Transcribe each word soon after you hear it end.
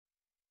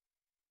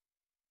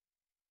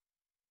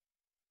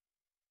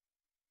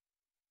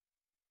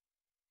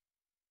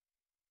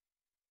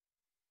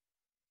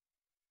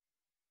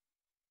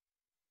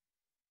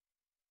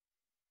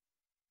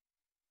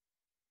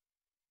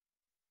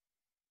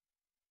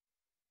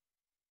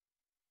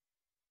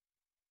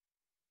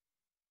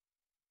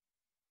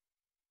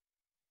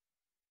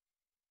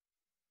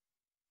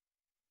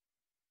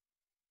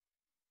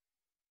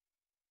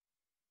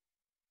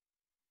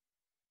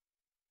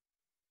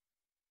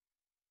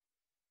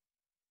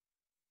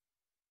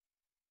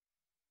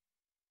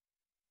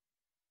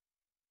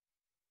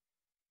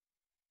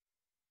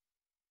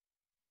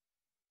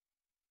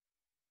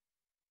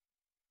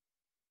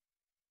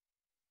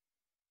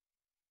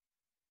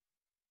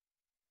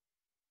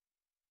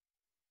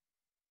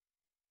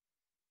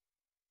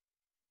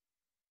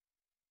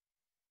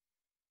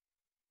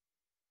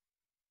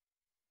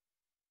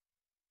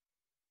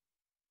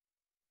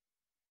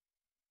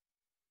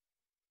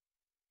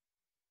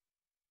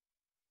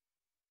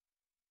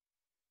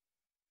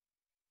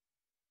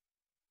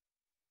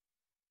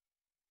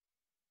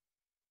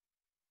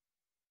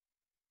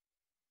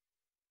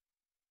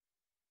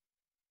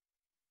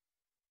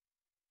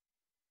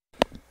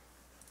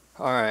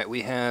Alright,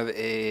 we have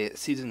a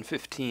Season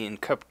 15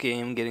 Cup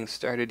game getting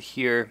started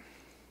here.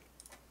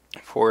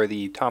 For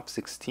the top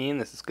 16,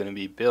 this is going to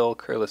be Bill,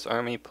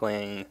 kirlisarmy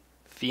playing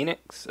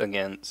Phoenix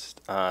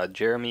against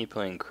Jeremy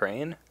playing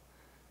Crane.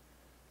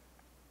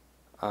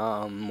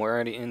 We're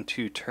already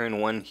into turn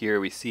 1 here.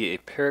 We see a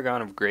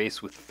Paragon of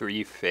Grace with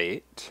 3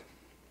 Fate.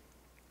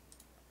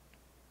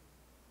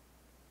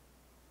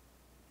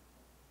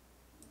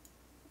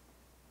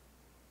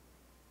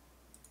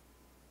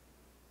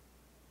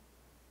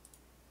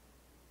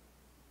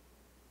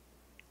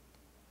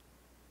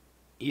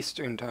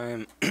 Eastern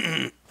time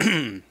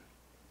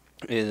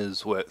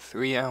is what,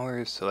 3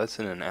 hours? So that's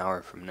in an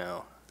hour from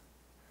now.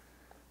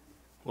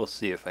 We'll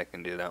see if I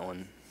can do that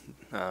one.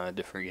 A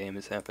different game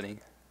is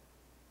happening.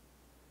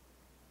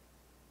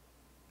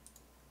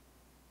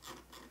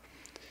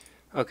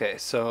 Okay,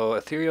 so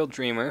Ethereal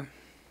Dreamer.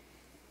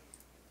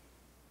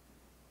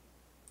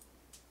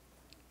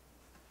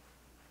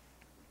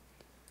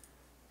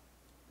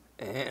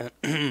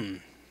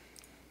 And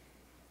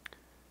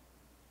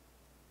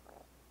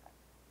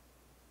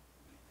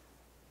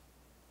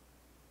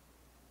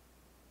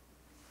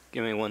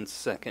give me 1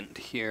 second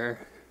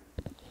here.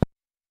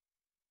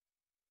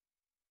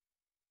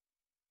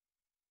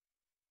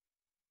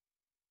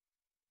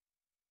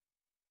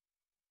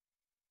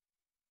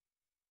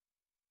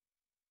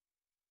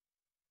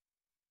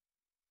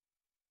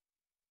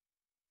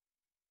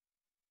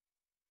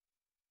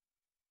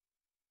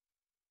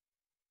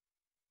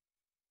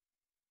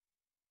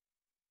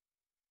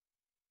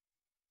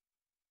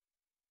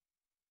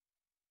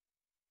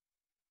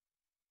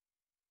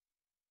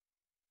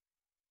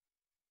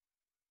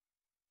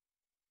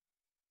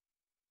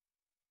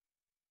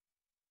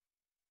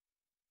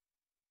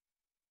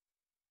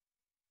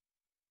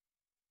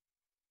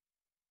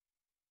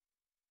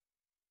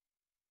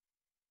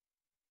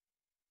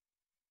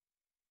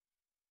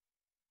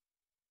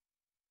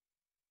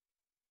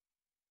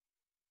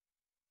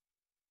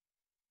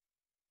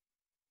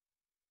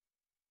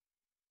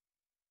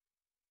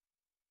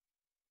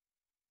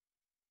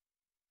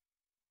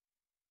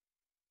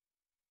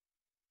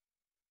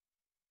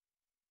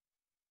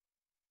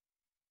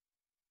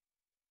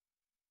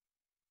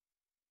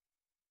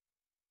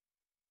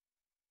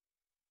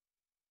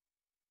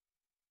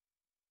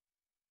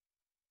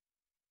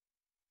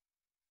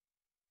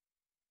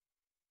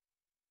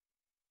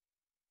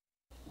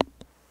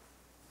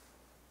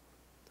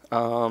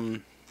 Okay,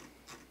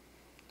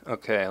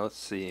 let's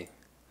see.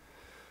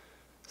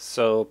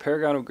 So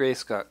Paragon of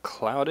Grace got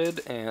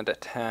clouded and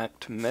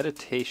attacked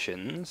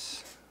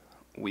Meditations.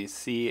 We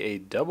see a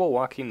double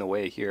walking the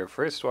way here.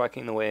 First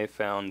walking the way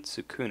found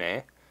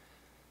Sukune.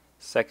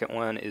 Second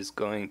one is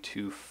going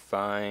to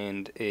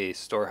find a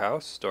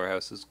storehouse.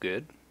 Storehouse is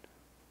good.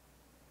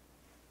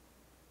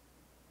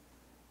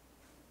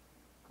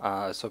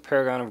 So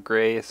Paragon of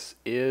Grace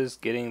is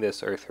getting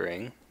this Earth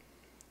Ring.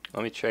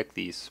 Let me check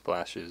these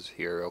splashes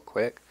here real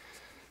quick.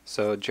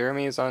 So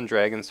Jeremy is on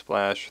Dragon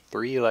Splash,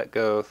 3 Let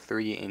Go,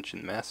 3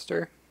 Ancient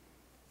Master.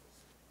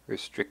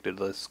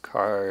 Restricted list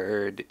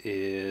card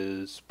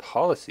is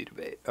Policy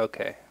Debate.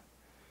 Okay.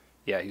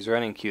 Yeah, he's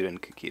running Cute and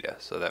Kakita,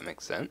 so that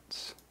makes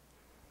sense.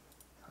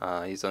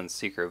 He's on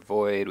Seeker of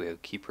Void. We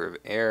have Keeper of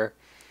Air.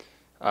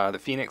 The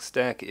Phoenix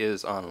deck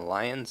is on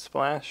Lion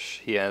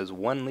Splash. He has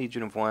 1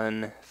 Legion of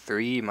 1,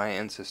 3 My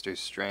Ancestor's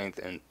Strength,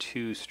 and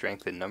 2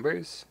 Strength in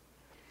Numbers.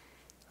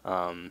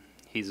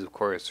 He's of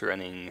course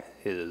running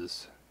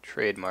his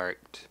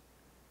trademarked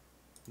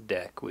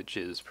deck, which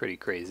is pretty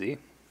crazy.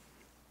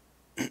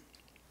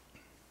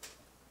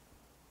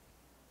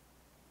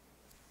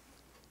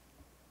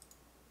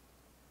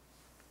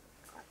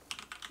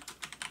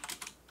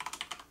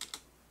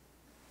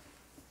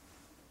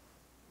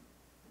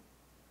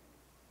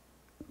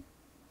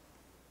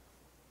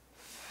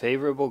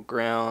 Favorable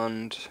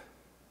ground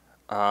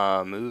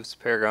moves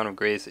Paragon of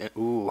Grace in.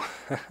 Ooh.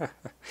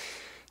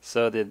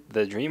 So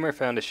the Dreamer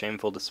found a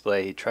shameful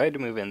display. He tried to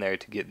move in there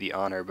to get the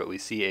honor, but we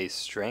see a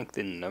strength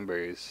in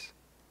numbers.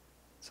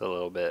 It's a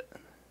little bit.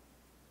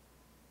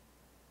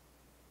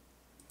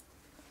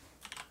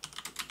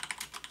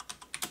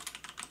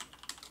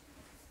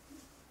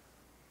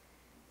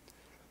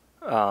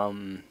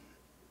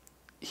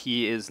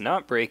 He is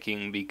not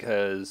breaking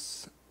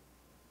because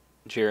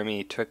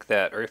Jeremy took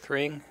that Earth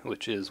Ring,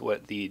 which is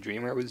what the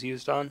Dreamer was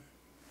used on.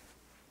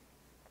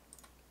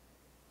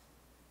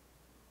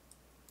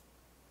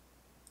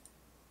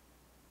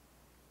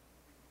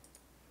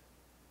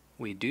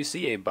 We do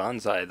see a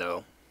bonsai,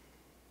 though.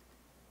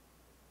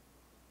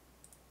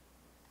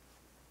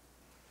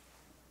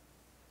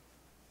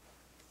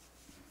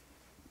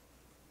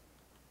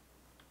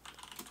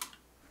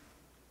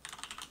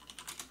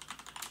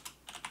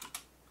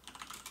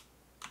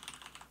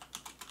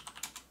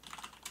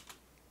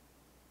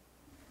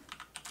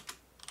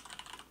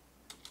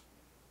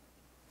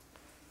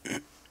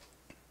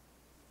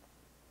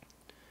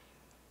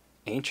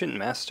 Ancient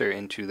Master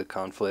into the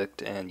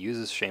conflict and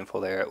uses Shameful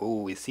there.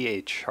 Ooh, we see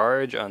a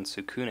charge on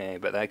Sukune,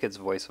 but that gets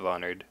Voice of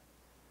Honored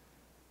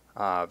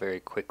very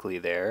quickly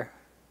there.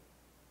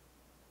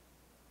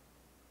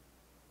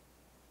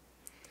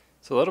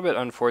 It's a little bit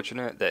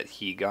unfortunate that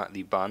he got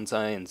the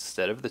bonsai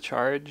instead of the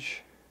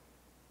charge.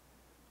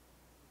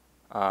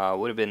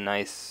 Would have been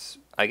nice.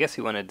 I guess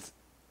he wanted,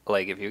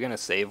 like, if you're going to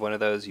save one of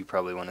those, you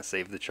probably want to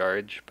save the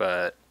charge,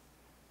 but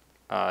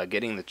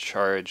getting the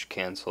charge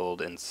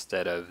canceled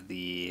instead of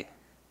the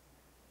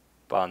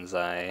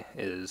bonsai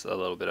is a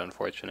little bit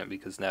unfortunate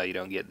because now you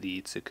don't get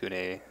the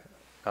Tsukune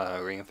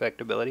ring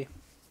effect ability.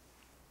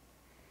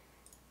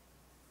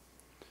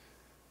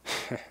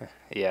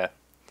 Yeah.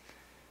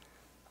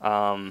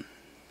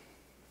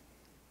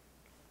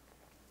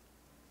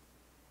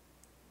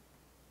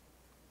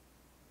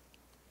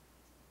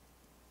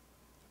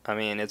 I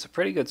mean, it's a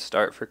pretty good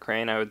start for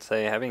Crane, I would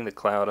say. Having the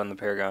cloud on the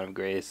Paragon of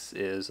Grace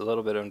is a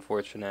little bit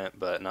unfortunate,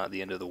 but not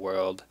the end of the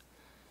world.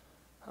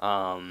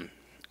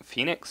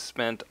 Phoenix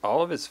spent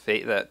all of his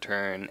fate that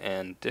turn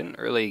and didn't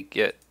really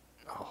get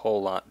a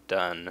whole lot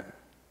done.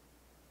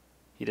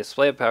 He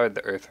display powered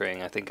the Earth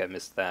Ring. I think I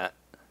missed that.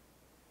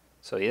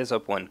 So he is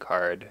up one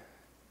card.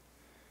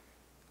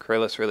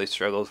 Kirlis really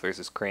struggles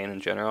versus Crane in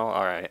general.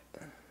 Alright.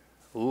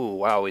 Ooh,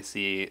 wow, we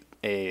see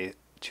a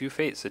 2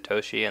 Fate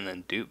Satoshi and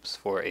then dupes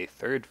for a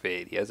 3rd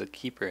Fate. He has a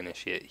Keeper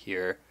Initiate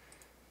here.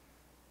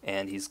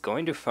 And he's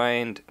going to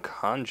find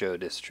Kanjo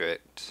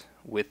District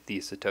with the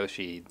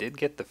Satoshi. He did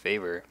get the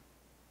favor,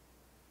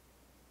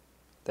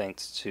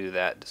 thanks to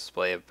that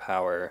display of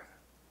power.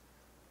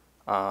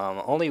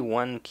 Only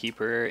one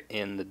Keeper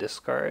in the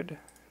discard,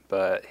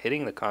 but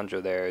hitting the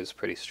Kanjo there is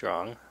pretty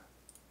strong.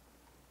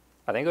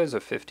 I think it was a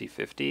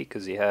 50-50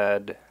 because he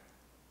had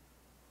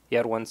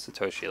one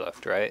Satoshi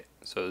left, right?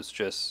 So it's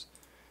just,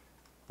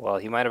 well,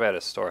 he might have had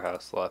a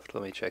storehouse left.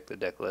 Let me check the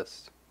deck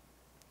list.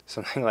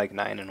 Something like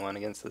 9-1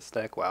 against this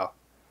deck. Wow.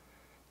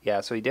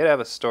 Yeah, so he did have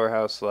a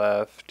storehouse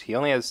left. He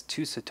only has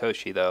 2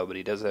 Satoshi though, but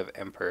he does have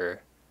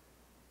Emperor.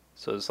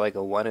 So it's like a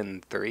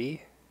 1-3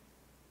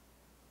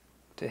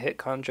 to hit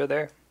Kanjo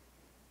there.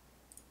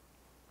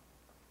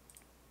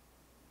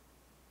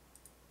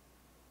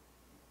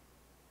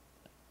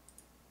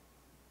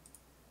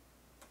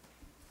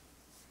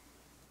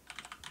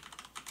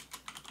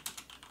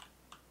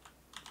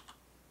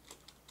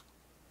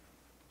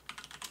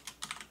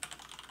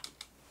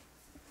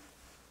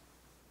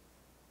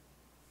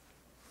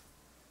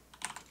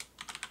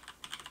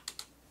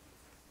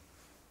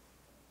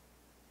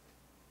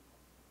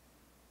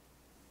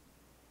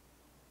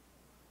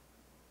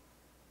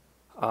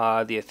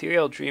 The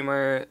Ethereal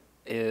Dreamer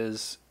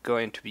is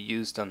going to be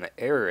used on the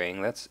Air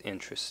Ring. That's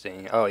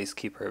interesting. Oh, he's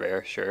Keeper of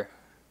Air, sure.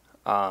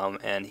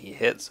 And he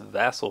hits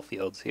Vassal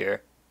Fields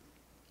here.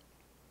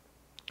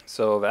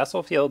 So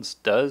Vassal Fields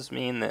does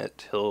mean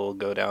that he'll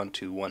go down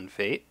to 1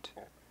 Fate.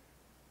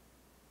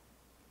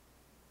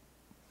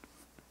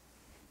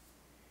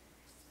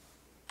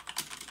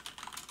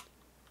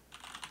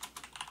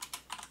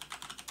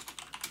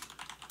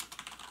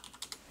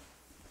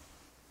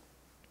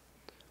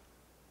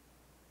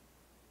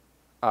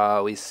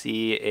 We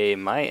see a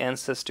My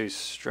Ancestor's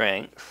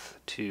Strength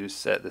to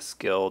set the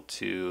skill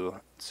to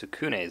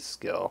Tsukune's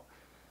skill.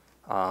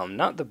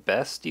 Not the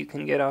best you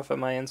can get off of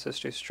My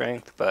Ancestor's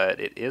Strength, but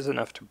it is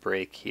enough to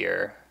break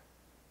here.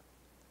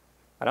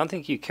 I don't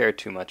think you care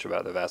too much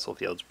about the Vassal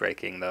Fields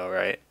breaking though,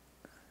 right?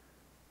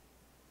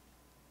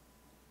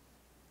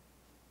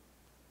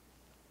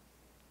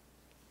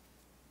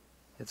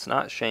 It's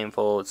not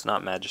shameful, it's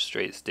not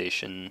Magistrate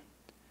Station.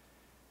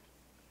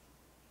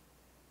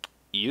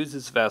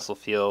 Uses Vassal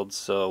Fields,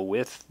 so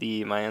with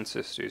the My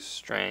Ancestor's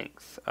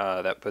Strength,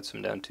 that puts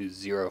him down to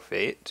 0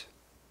 Fate.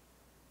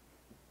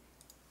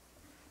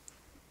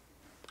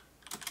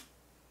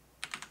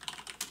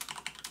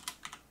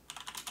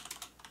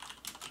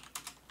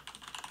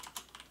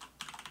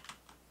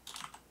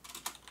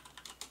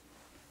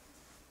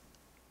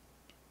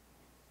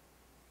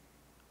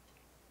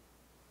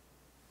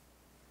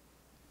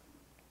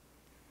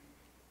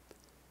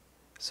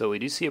 So we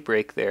do see a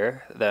break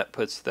there. That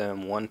puts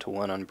them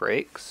 1-1 on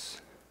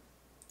breaks.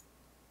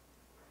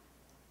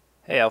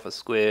 Hey Alpha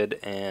Squid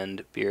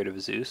and Beard of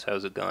Zeus,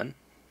 how's it going?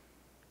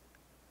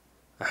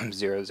 I'm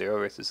 0-0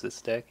 versus this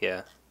deck,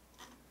 yeah.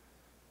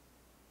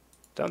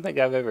 Don't think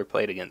I've ever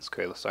played against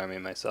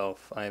kirlisarmy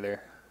myself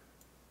either.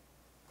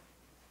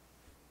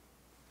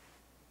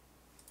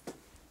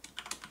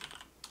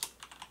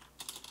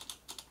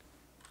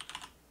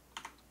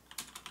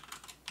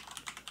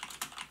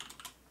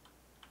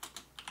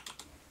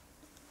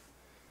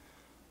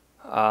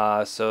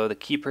 So the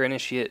Keeper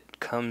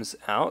Initiate comes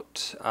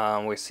out.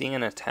 We're seeing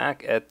an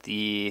attack at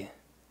the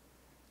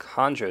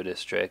Kanjo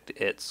District.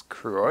 It's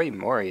Kuroi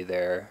Mori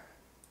there.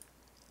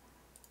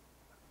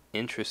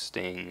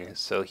 Interesting.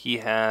 So he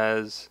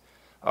has...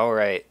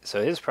 Alright,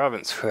 so his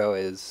province row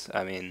is,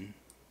 I mean,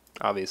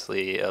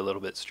 obviously a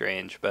little bit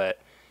strange, but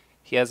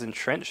he has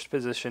Entrenched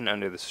Position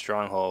under the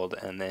Stronghold,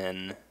 and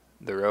then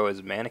the row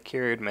is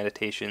Manicured,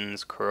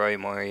 Meditations, Kuroi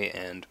Mori,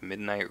 and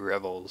Midnight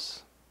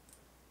Revels.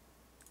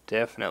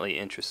 Definitely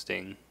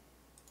interesting.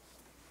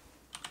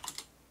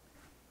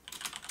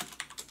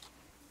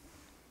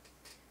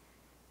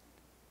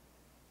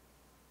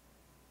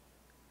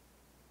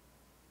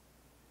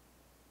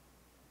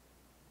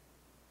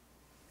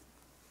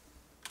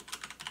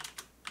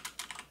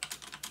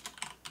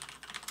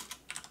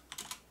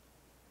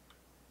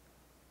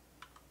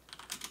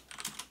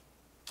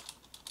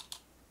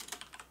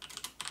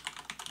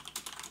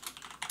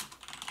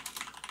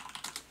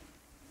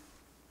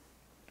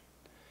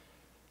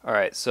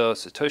 Alright, so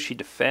Satoshi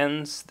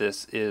defends.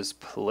 This is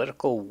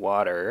political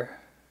water.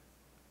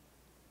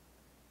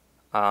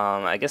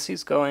 I guess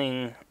he's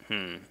going...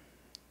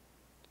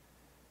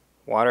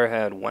 Water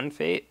had one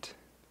fate.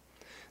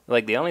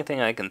 Like, the only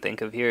thing I can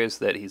think of here is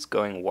that he's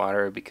going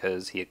water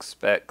because he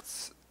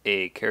expects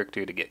a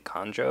character to get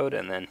conjoed,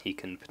 and then he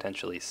can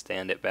potentially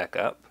stand it back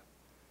up.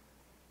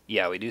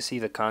 Yeah, we do see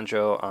the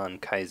conjo on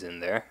Kaizen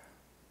there.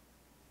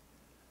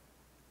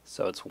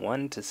 So it's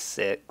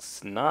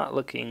 1-6, not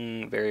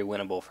looking very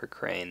winnable for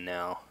Crane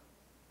now.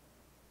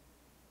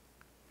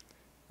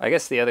 I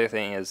guess the other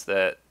thing is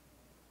that,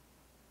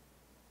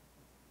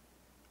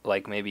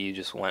 like, maybe you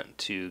just want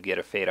to get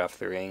a fate off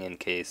the ring in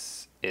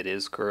case it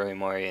is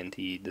Kurohimori and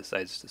he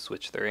decides to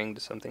switch the ring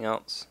to something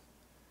else.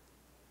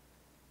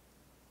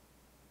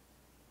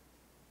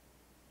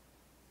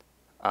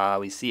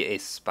 We see a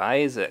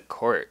Spies at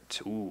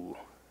Court. Ooh.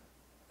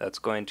 That's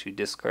going to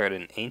discard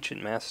an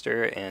Ancient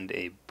Master and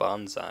a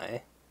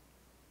Bonsai.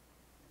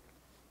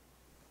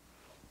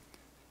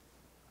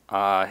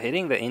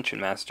 Hitting the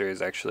Ancient Master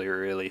is actually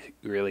really,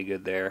 really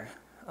good there.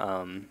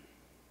 It's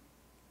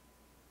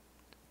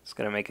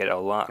going to make it a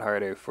lot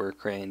harder for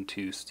Crane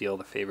to steal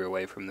the favor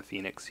away from the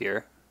Phoenix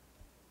here.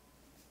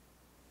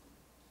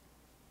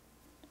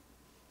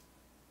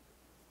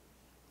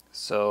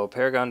 So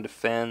Paragon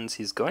defends.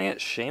 He's going at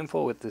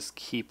Shameful with this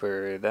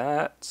Keeper.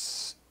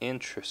 That's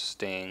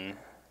interesting.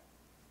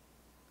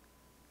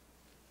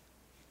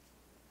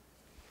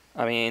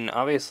 I mean,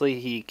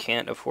 obviously he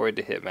can't afford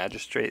to hit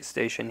Magistrate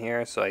Station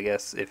here, so I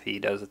guess if he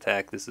does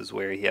attack, this is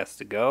where he has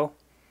to go.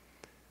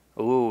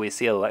 Ooh, we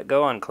see a Let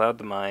Go on Cloud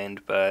the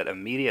Mind, but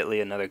immediately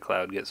another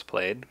Cloud gets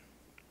played.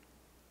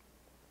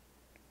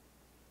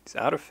 He's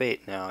out of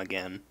Fate now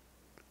again.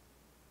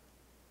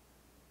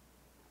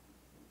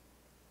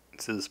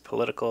 This is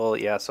political,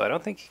 yeah, so I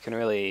don't think he can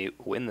really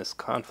win this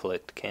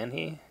conflict, can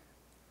he?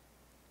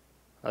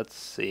 Let's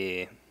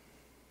see.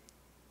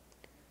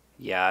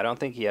 Yeah, I don't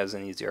think he has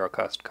any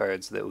zero-cost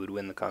cards that would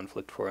win the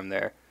conflict for him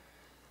there.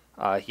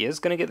 He is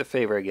going to get the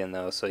favor again,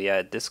 though, so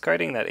yeah,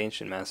 discarding that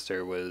Ancient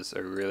Master was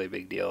a really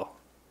big deal.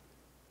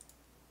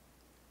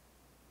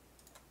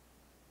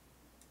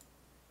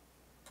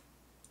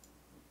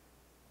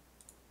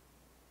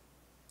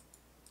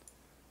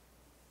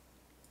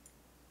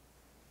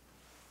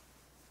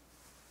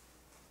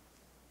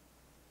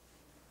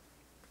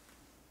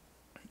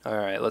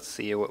 Alright, let's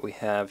see what we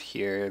have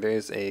here.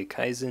 There's a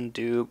Kaizen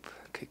dupe,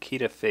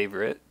 Kakita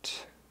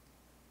favorite.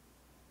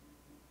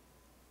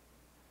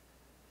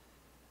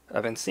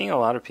 I've been seeing a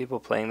lot of people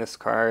playing this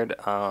card.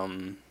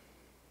 I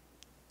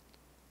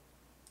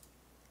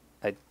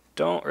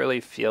don't really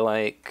feel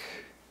like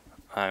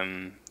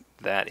I'm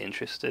that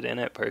interested in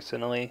it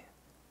personally.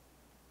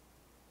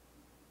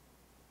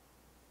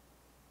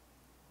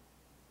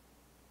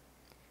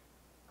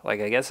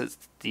 Like, I guess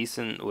it's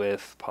decent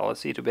with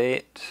policy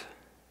debate,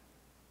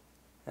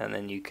 and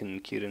then you can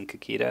Kyuden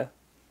Kakita.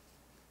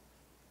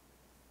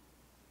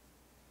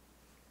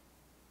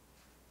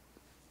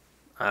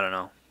 I don't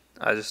know.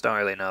 I just don't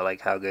really know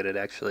like how good it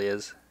actually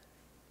is.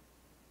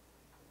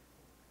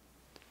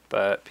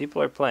 But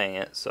people are playing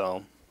it,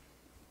 so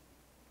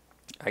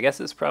I guess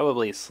it's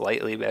probably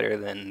slightly better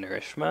than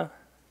Narishma.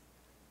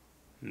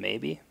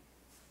 Maybe.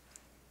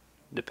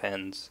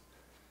 Depends.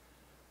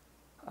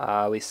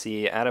 We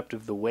see Adept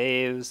of the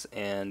Waves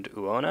and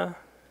Uona.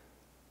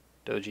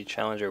 Doji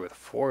Challenger with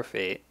 4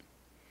 Fate.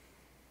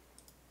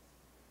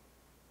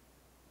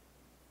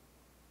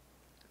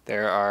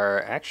 There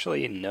are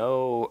actually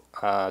no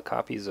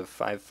copies of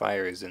 5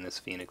 Fires in this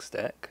Phoenix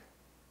deck.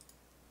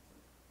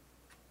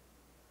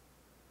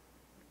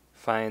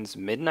 Finds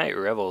Midnight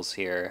Revels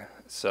here,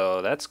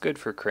 so that's good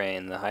for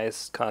Crane. The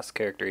highest cost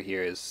character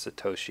here is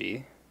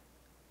Satoshi.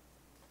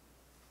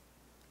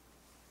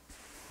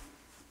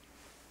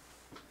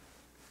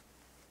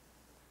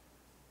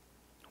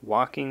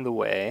 Walking the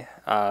Way,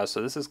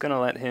 so this is going to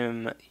let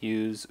him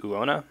use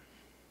Uona.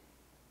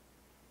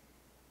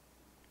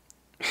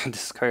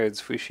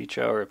 Discards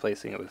Fushicho,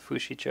 replacing it with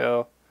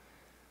Fushicho.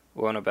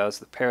 Uona bows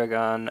the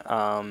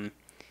Paragon.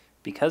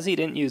 Because he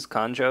didn't use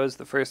Conjo as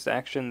the first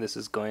action, this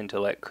is going to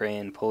let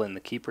Crane pull in the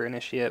Keeper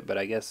Initiate, but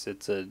I guess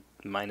it's a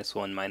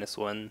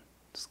 -1/-1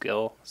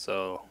 skill,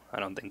 so I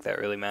don't think that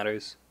really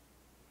matters.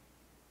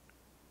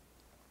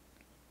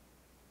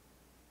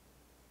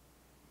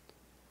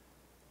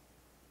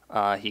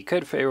 He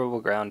could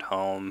Favorable Ground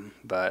home,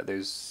 but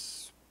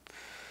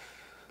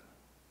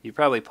you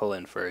probably pull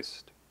in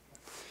first.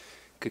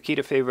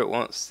 Kakita favorite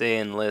won't stay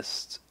in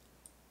list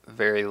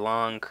very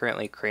long.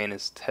 Currently, Crane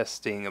is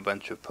testing a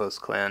bunch of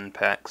post-clan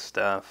pack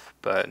stuff,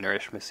 but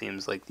Narishma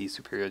seems like the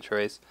superior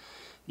choice.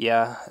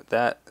 Yeah,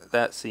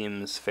 that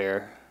seems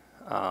fair.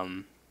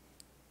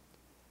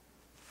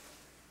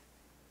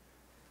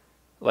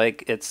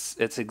 Like,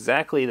 it's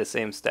exactly the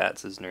same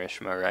stats as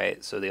Narishma,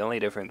 right? So the only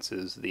difference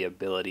is the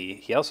ability.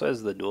 He also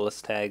has the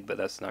Duelist tag, but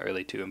that's not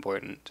really too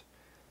important.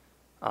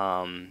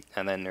 And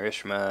then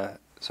Narishma,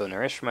 so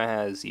Narishma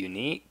has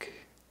Unique,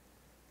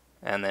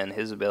 And then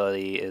his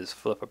ability is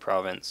flip a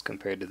province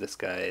compared to this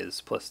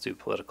guy's +2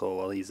 political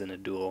while he's in a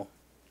duel.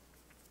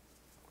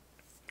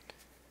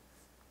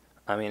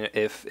 I mean,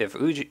 if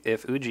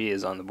Uji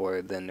is on the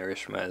board, then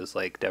Narishma is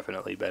like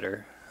definitely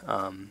better.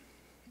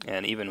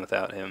 And even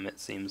without him, it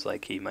seems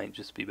like he might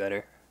just be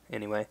better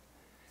anyway.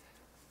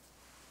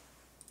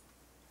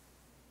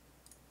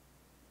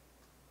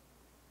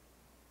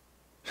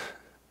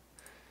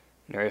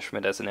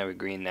 Narishma doesn't have a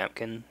green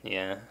napkin.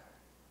 Yeah.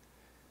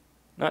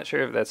 Not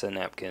sure if that's a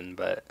napkin,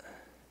 but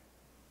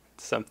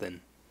it's something.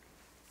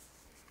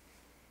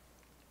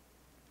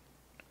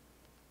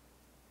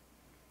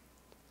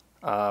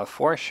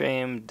 For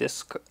shame,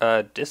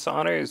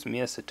 dishonors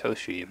Mia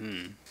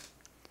Satoshi.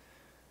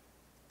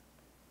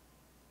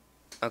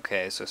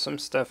 Okay, so some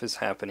stuff is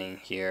happening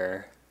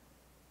here.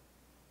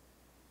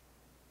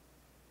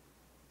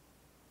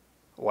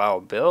 Wow,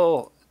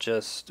 Bill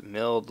just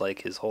milled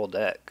like his whole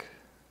deck.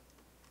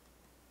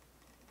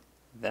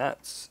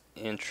 That's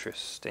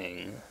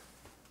interesting.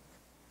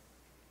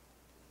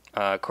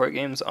 Court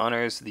Games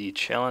honors the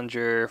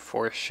challenger.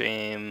 For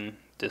shame,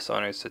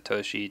 dishonors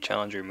Satoshi.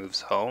 Challenger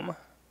moves home.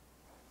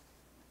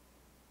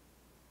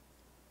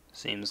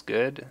 Seems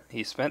good.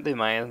 He spent the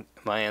my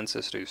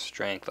ancestor's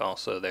strength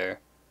also there.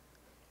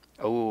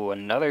 Oh,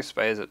 another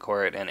Spies at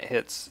Court, and it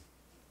hits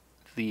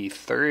the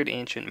third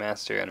Ancient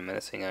Master and a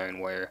Menacing Iron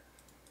Warrior.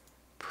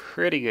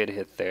 Pretty good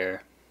hit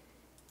there.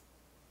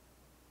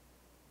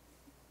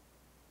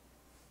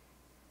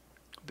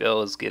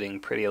 Bill is getting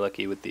pretty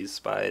lucky with these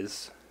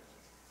spies.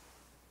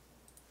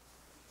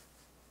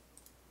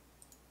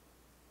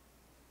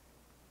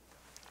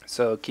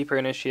 So Keeper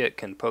Initiate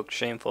can poke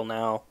Shameful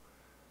now.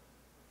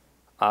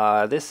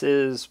 This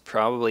is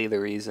probably the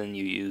reason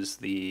you use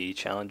the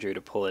Challenger to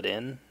pull it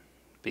in,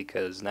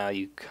 because now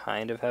you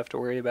kind of have to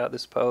worry about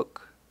this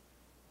poke.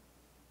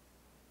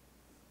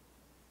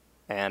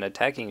 And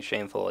attacking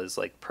Shameful is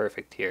like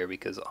perfect here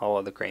because all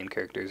of the Crane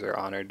characters are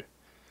honored.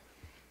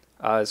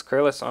 Is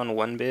Kirlis on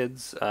 1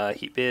 bids?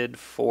 He bid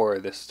 4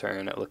 this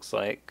turn, it looks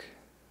like.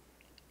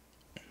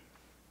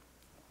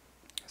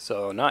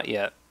 So not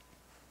yet.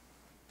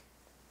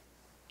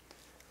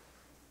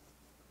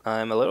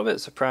 I'm a little bit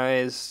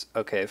surprised.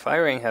 Okay,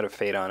 Fire Ring had a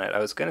fate on it. I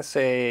was gonna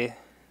say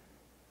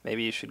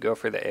maybe you should go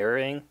for the Air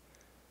Ring.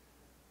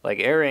 Like,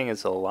 Air Ring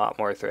is a lot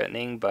more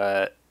threatening,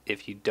 but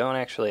if you don't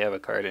actually have a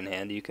card in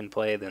hand you can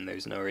play, then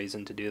there's no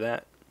reason to do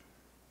that.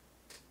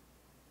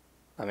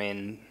 I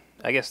mean,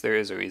 I guess there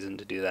is a reason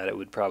to do that. It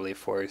would probably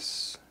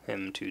force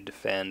him to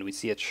defend. We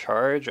see a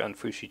charge on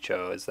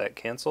Fushicho. Is that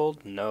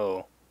cancelled?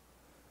 No.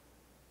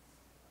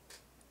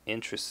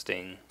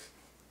 Interesting.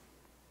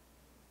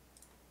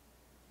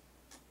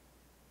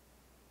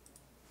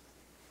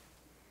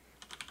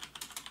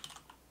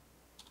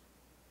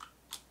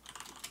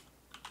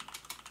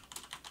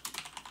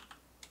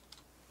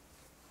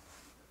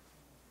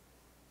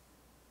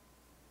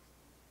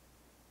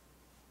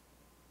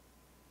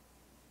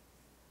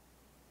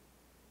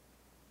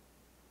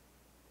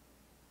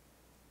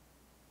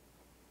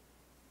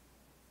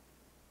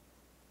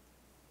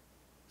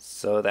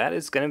 So that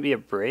is going to be a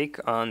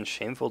break on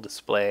Shameful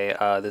Display.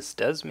 This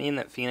does mean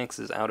that Phoenix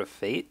is out of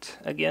Fate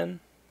again.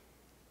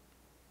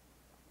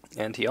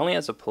 And he only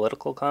has a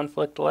political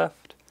conflict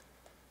left.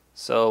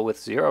 So with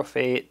 0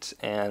 Fate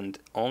and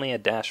only a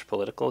dash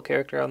political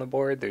character on the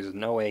board, there's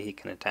no way he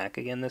can attack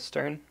again this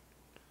turn.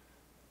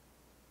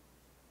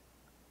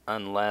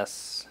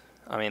 Unless,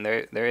 I mean,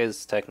 there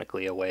is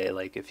technically a way,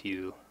 like if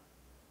you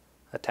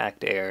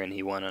attacked air and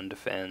he won on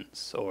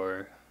defense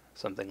or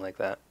something like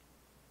that.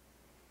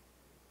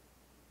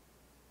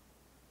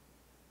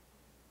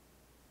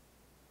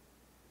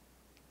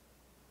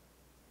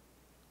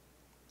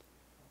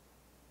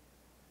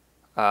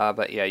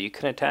 But yeah, you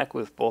can attack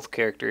with both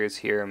characters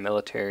here.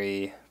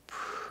 Military,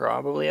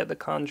 probably at the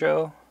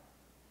Conjo.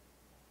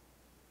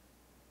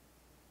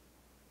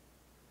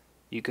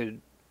 You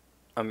could,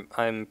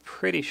 I'm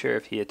pretty sure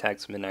if he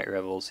attacks Midnight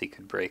Revels, he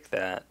could break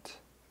that.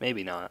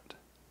 Maybe not.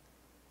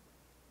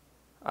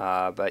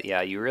 But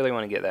yeah, you really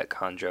want to get that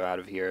Conjo out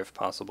of here if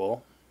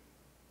possible.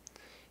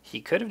 He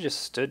could have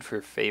just stood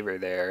for favor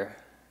there.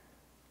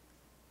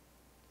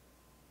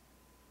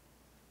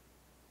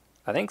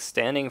 I think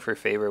standing for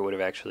favor would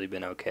have actually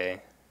been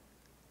okay.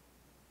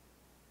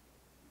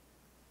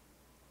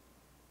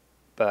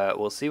 But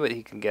we'll see what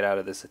he can get out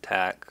of this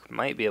attack.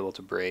 Might be able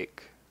to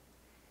break.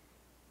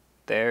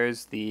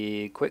 There's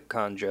the quick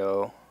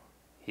Conjo.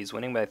 He's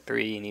winning by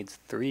 3. He needs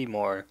 3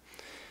 more.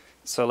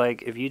 So,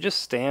 like, if you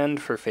just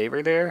stand for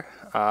favor there,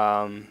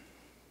 I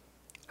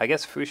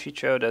guess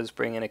Fushicho does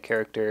bring in a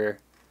character.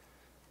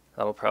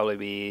 That'll probably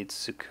be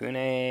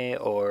Tsukune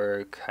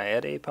or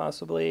Kaede,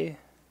 possibly.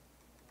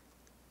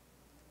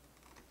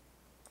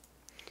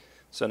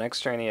 So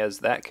next turn he has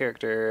that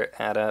character,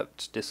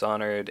 Adept,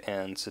 Dishonored,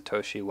 and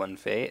Satoshi 1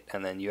 Fate,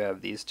 and then you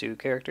have these 2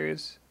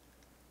 characters,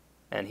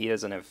 and he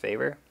doesn't have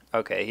Favor.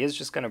 Okay, he is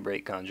just going to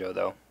break Conjo,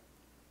 though,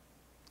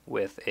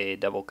 with a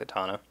double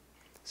Katana.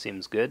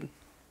 Seems good.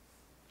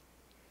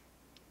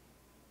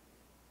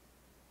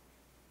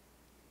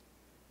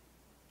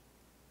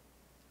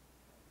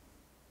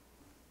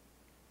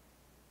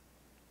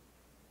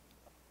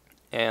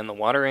 And the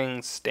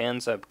watering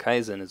stands up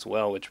Kaizen as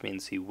well, which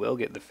means he will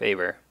get the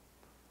favor.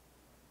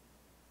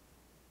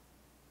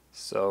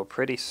 So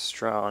pretty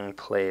strong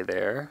play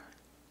there.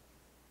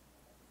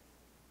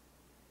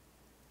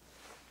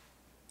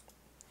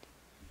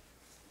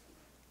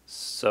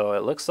 So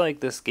it looks like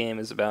this game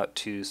is about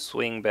to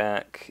swing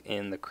back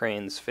in the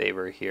Crane's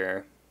favor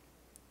here.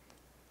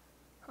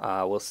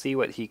 We'll see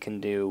what he can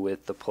do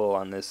with the pull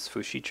on this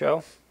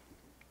Fushicho.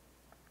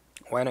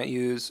 Why not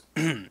use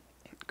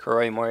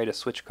Kuroi Mori to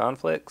switch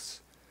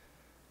conflicts?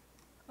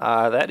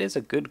 That is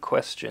a good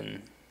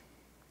question.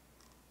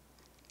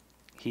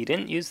 He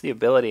didn't use the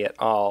ability at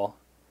all.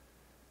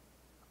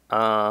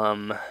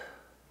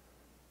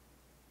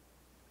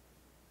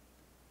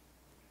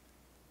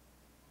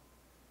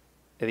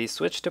 If he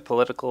switched to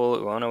political,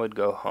 Uono would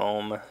go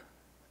home,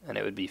 and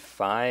it would be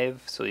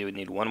 5, so he would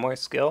need 1 more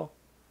skill.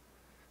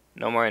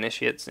 No more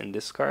initiates in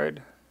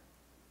discard.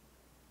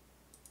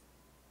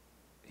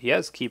 He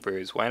has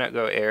keepers. Why not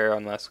go air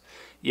unless...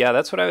 Yeah,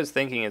 that's what I was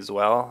thinking as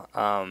well.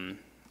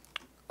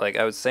 Like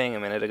I was saying a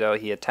minute ago,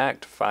 he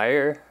attacked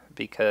fire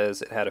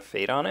because it had a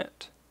fate on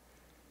it.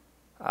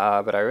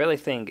 But I really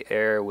think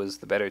air was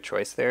the better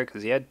choice there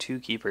because he had 2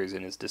 keepers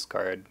in his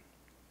discard.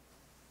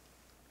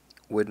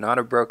 Would not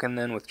have broken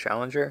then with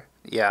Challenger?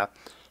 Yeah.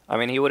 I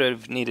mean, he would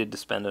have needed to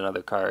spend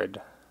another card.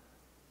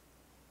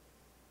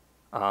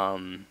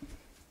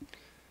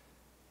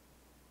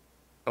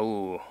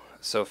 Oh,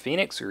 so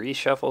Phoenix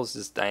reshuffles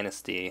his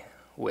Dynasty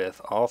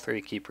with all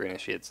 3 keeper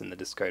initiates in the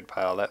discard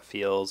pile. That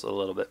feels a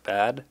little bit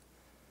bad.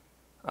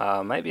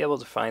 Might be able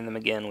to find them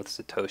again with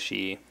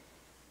Satoshi.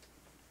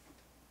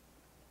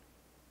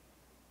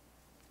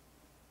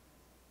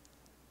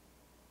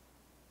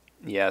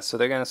 Yeah, so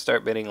they're going to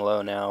start bidding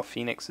low now.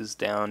 Phoenix is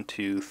down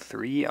to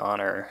 3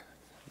 honor.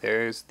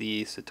 There's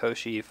the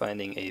Satoshi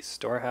finding a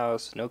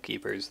storehouse. No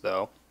keepers,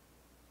 though.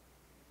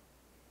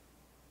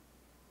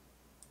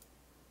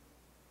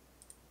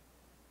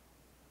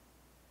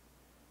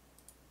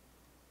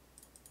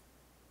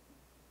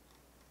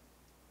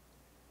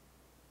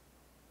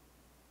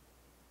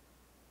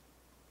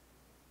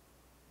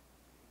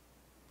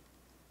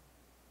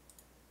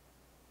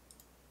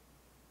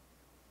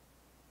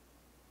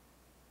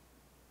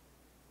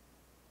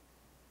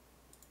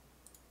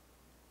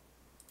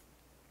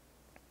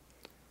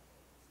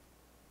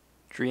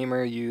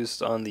 Dreamer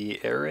used on the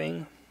air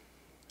ring.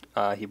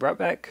 He brought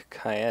back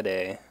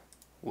Kaede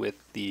with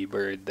the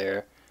bird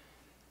there.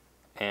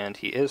 And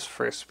he is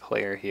first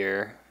player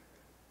here.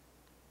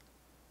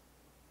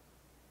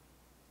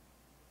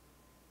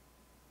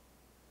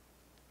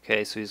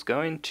 Okay, so he's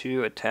going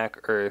to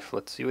attack Earth.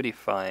 Let's see what he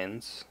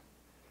finds.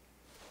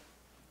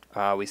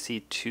 We see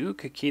 2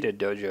 Kakita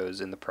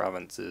dojos in the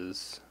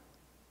provinces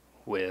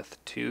with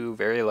 2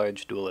 very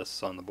large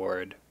duelists on the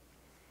board.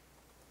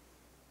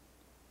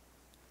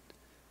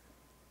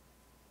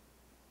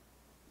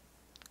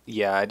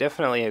 Yeah, I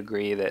definitely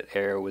agree that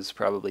air was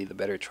probably the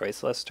better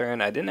choice last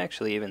turn. I didn't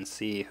actually even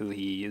see who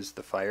he used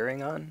the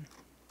firing on.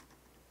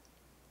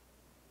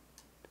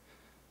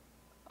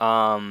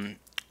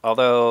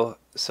 Although,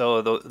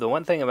 so the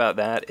one thing about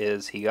that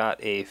is he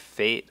got a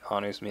fate,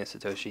 honors me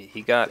Satoshi,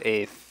 he got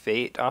a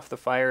fate off the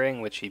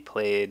firing, which he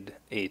played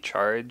a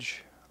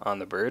charge on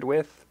the bird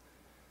with.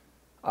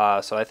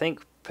 So I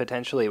think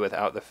potentially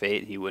without the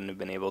fate he wouldn't have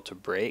been able to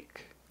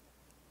break.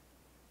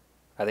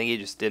 I think he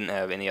just didn't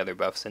have any other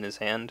buffs in his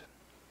hand.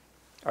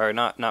 Or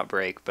not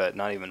break, but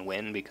not even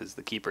win because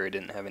the keeper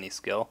didn't have any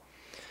skill.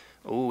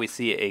 Ooh, we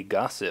see a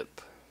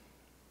gossip.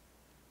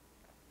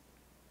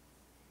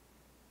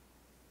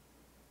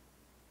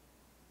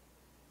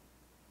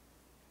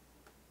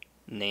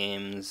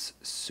 Names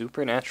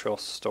Supernatural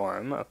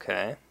Storm,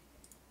 okay.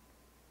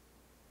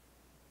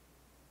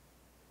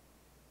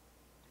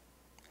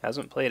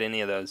 Hasn't played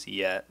any of those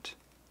yet.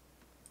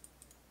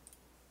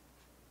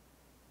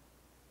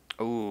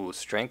 Ooh,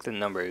 Strength in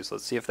Numbers.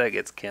 Let's see if that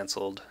gets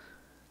canceled.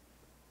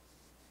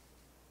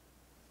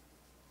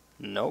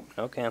 Nope,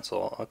 no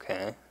cancel.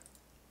 Okay.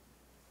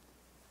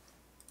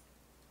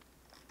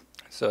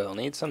 So he'll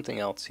need something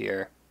else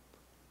here.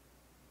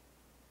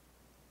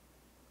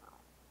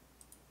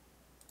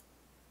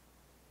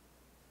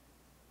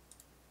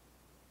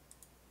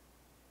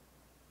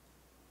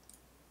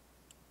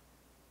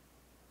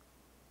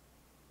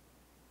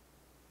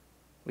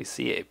 We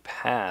see a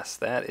pass.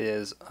 That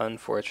is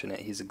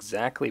unfortunate. He's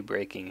exactly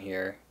breaking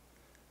here.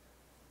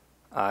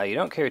 You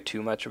don't care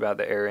too much about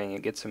the airing.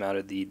 It gets him out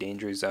of the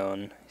danger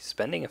zone. He's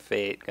spending a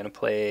fate. Going to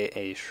play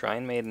a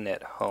Shrine Maiden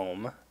at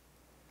home.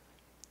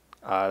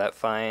 That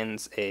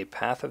finds a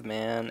Path of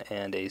Man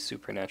and a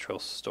Supernatural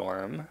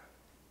Storm.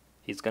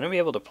 He's going to be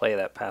able to play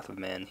that Path of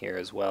Man here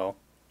as well.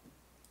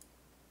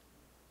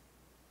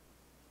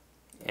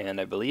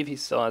 And I believe he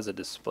still has a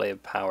Display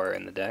of Power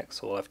in the deck,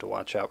 so we'll have to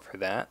watch out for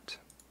that.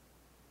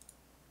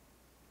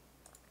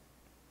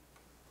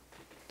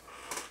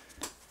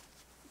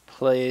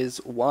 Plays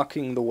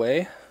Walking the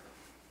Way.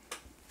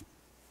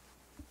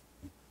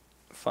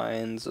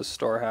 Finds a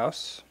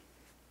storehouse.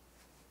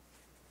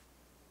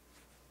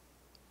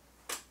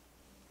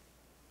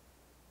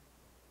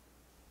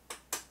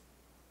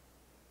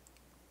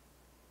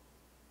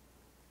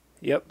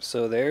 Yep,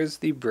 so there's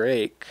the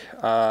break.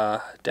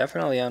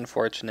 Definitely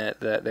unfortunate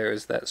that there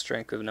was that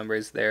strength of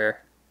numbers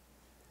there.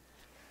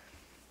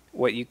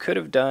 What you could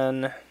have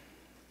done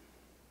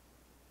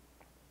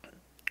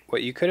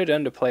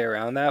to play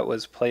around that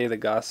was play the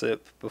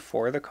Gossip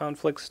before the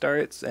conflict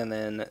starts and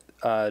then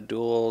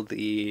duel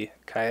the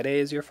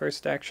Kaede as your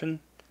first action.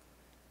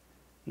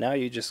 Now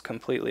you just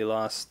completely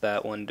lost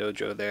that one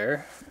dojo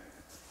there.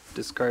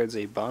 Discards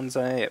a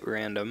bonsai at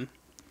random.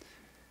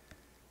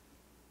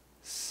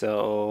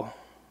 So,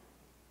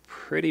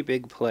 pretty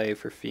big play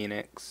for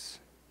Phoenix.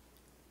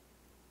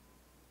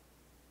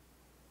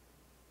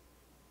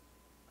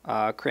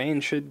 Crane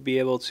should be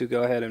able to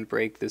go ahead and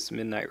break this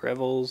Midnight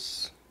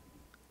Revels.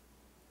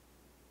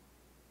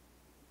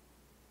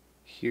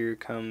 Here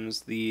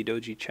comes the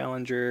Doji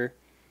Challenger.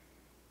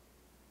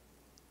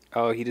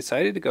 Oh, he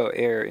decided to go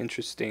air.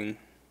 Interesting.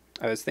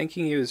 I was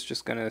thinking he was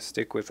just going to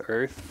stick with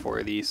Earth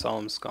for the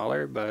Solemn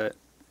Scholar, but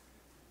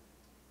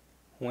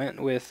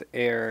went with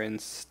air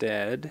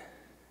instead.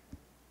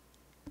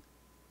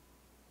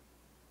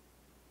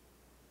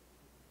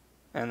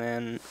 And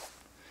then,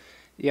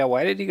 yeah,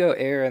 why did he go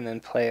air and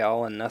then play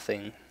all and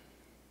nothing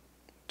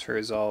to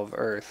resolve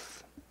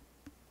Earth?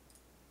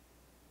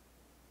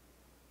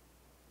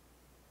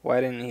 Why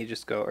didn't he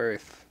just go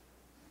Earth?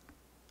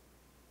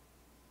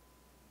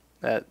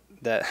 That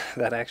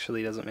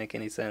actually doesn't make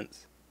any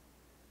sense.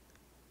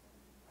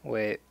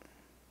 Wait.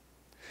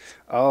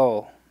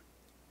 Oh,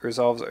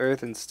 resolves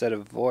Earth instead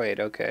of Void,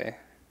 okay.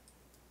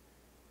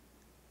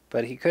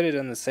 But he could have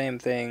done the same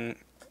thing.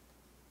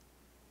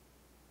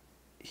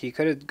 He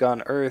could have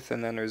gone Earth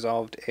and then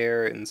resolved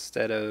Air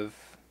instead of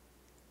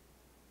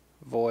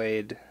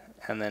Void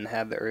and then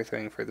had the Earth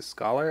Ring for the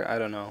Scholar? I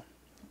don't know.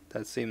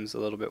 That seems a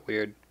little bit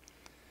weird.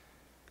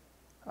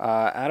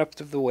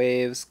 Adept of the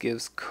Waves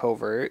gives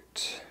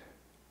Covert.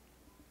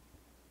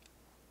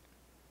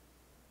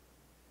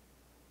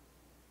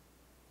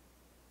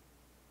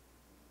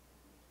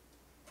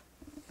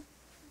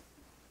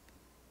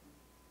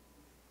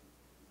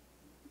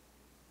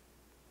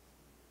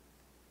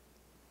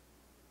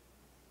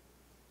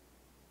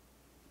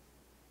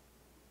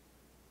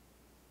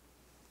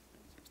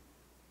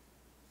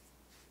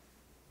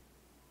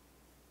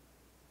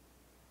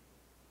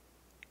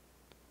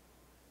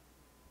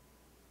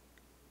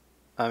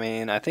 I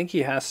mean, I think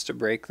he has to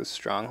break the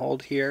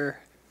Stronghold here.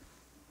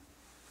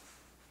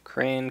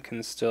 Crane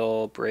can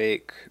still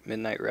break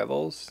Midnight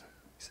Revels.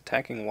 He's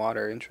attacking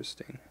water,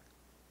 interesting.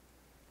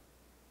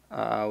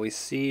 We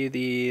see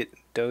the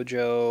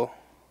dojo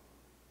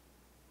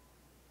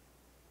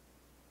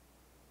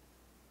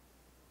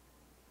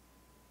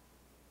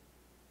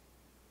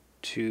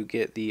to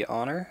get the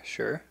honor,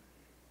 sure.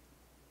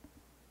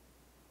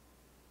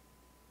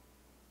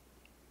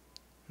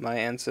 My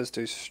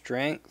ancestor's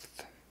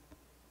strength.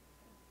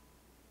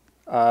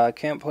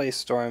 Can't play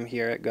Storm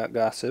here, it got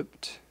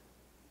gossiped.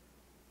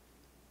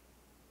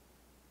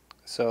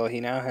 So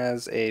he now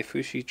has a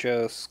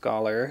Fushicho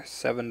Scholar,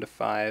 7 to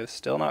 5,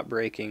 still not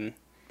breaking.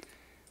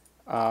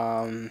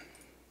 There's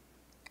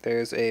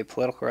a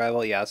political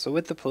rival, yeah, so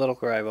with the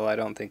political rival I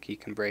don't think he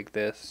can break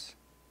this.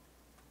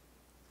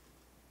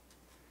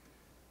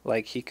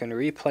 Like, he can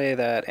replay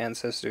that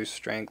Ancestor's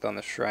Strength on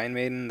the Shrine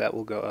Maiden, that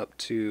will go up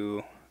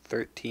to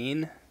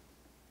 13.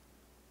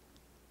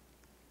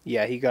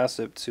 Yeah, he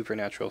gossiped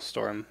Supernatural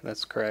Storm,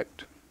 that's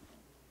correct.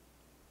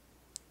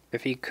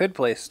 If he could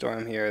play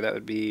Storm here, that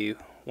would be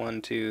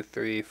 1, 2,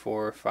 3,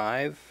 4,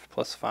 5,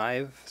 plus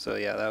 5, so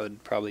yeah, that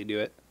would probably do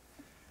it.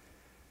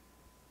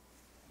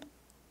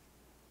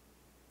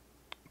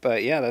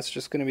 But yeah, that's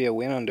just going to be a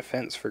win on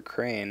defense for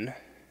Crane.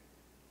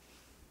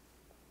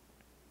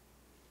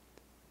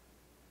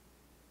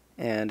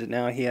 And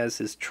now he has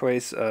his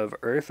choice of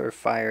Earth or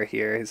Fire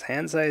here. His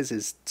hand size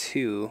is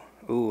 2.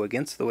 Ooh,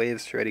 against the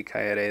Waves Shreddy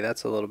Kaede.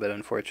 That's a little bit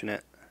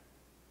unfortunate.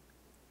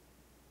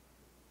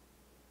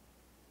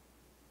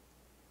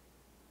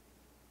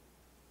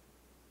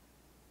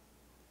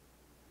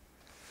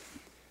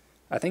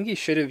 I think he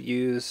should have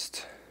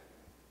used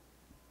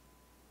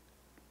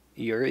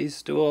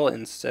Yuri's duel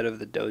instead of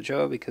the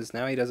dojo, because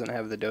now he doesn't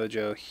have the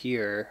dojo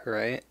here,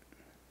 right?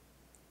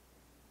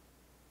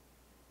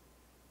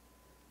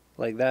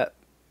 Like that,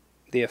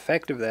 the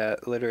effect of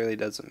that literally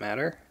doesn't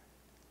matter.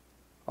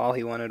 All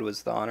he wanted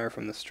was the honor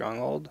from the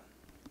stronghold.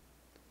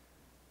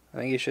 I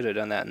think he should have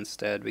done that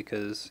instead,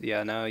 because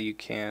yeah, now you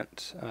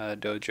can't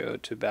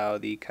dojo to bow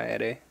the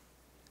Kaede.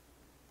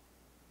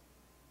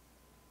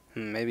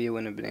 Maybe you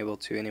wouldn't have been able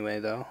to anyway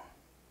though.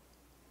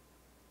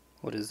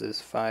 What is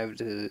this, 5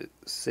 to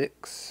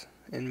 6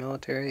 in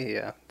military?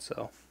 Yeah,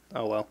 so,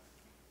 oh well.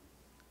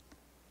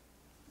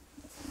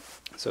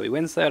 So he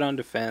wins that on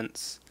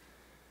defense.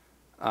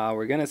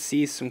 We're going to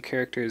see some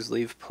characters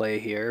leave play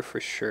here for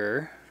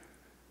sure.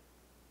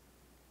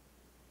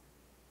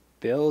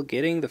 Bill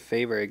getting the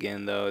favor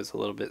again, though, is a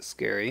little bit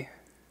scary.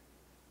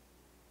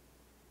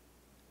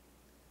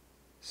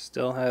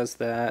 Still has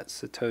that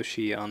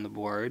Satoshi on the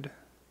board.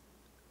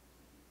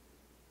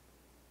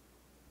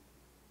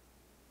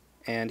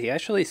 And he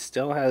actually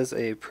still has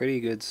a pretty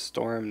good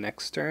Storm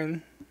next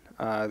turn.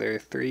 There are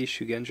 3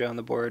 Shugenja on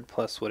the board,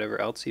 plus whatever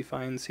else he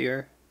finds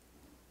here.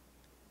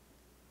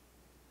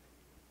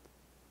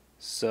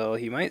 So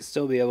he might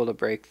still be able to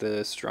break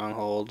the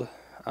stronghold.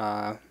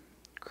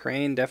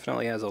 Crane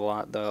definitely has a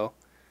lot, though.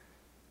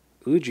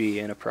 Uji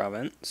in a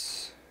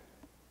province.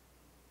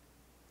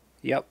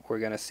 Yep, we're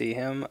going to see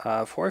him.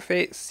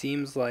 Forfeit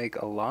seems like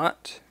a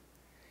lot.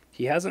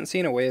 He hasn't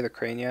seen a Way of the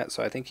Crane yet,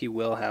 so I think he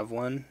will have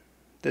one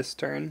this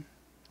turn,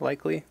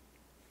 likely.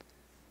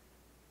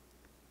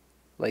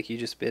 Like, you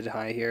just bid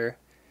high here.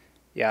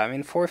 Yeah, I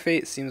mean,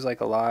 forfeit seems like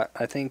a lot.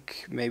 I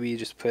think maybe you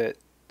just put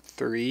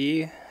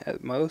 3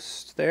 at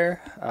most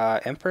there.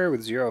 Emperor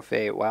with 0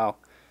 fate, wow.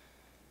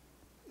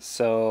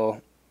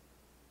 So,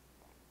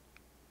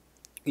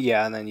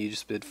 yeah, and then you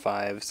just bid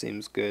 5,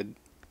 seems good.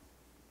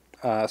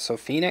 So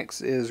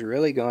Phoenix is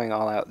really going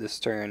all out this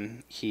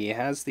turn. He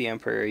has the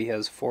Emperor, he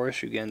has 4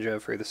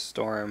 Shugenja for the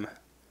Storm.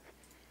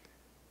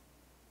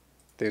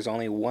 There's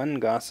only 1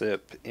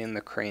 Gossip in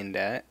the Crane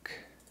deck,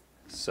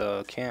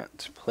 so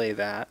can't play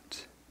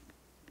that.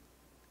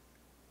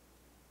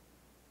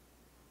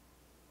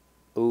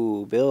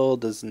 Ooh, Bill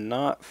does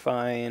not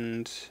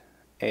find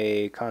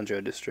a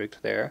Kanjo district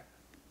there.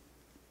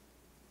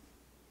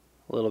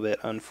 A little bit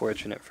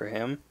unfortunate for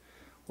him.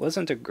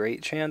 Wasn't a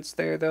great chance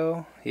there,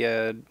 though. He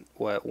had,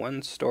 what,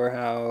 1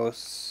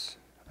 storehouse,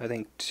 I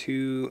think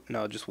 2,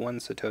 no, just 1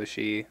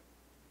 Satoshi.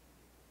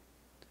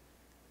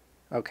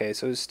 Okay,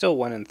 so it's still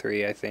 1 and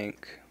 3, I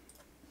think.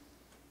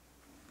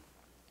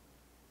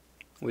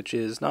 Which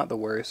is not the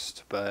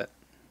worst, but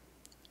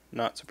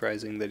not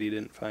surprising that he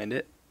didn't find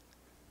it.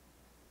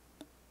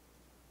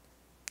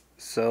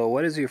 So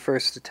what is your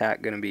first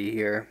attack going to be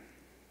here?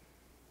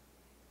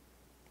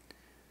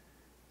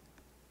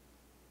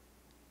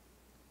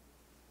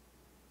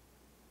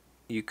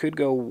 You could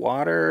go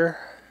water.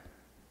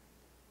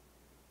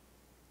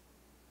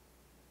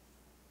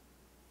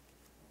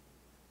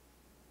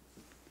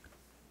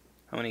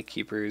 How many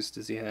keepers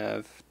does he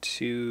have?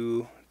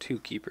 Two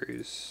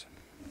keepers.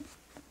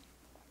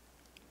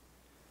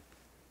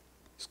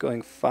 He's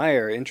going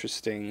fire,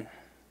 interesting.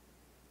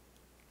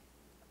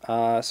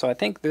 So I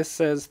think this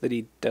says that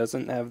he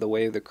doesn't have the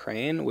Way of the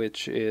Crane,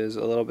 which is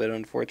a little bit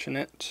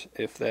unfortunate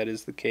if that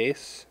is the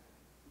case.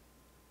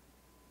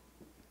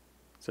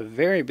 It's a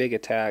very big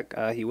attack.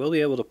 He will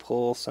be able to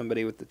pull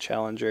somebody with the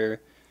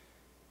Challenger,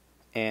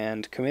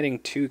 and committing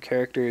 2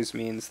 characters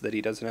means that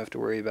he doesn't have to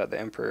worry about the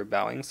Emperor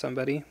bowing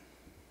somebody.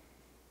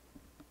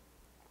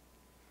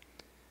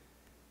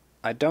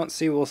 I don't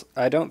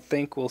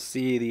think we'll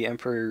see the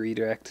Emperor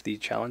redirect the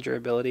Challenger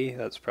ability.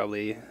 That's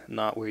probably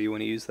not where you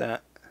want to use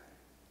that.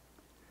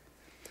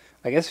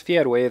 I guess if he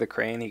had Way of the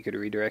Crane, he could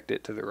redirect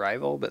it to the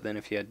rival, but then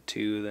if he had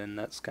 2, then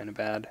that's kind of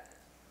bad.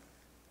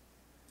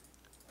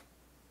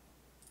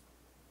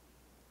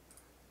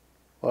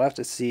 We'll have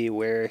to see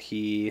where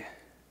he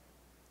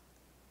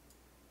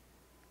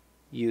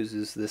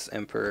uses this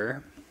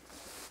Emperor.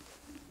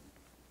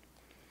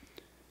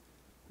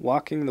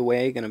 Walking the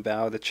Way, gonna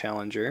bow the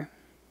Challenger.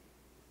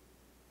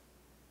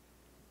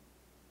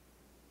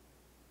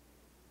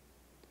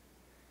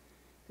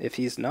 If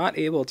he's not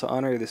able to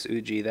honor this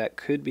Uji, that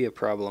could be a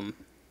problem.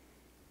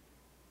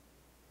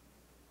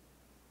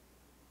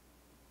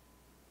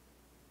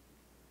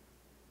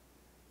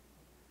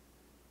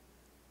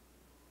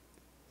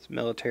 It's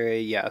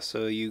military, yeah,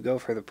 so you go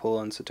for the pull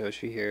on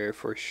Satoshi here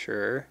for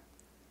sure.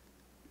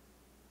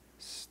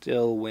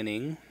 Still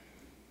winning.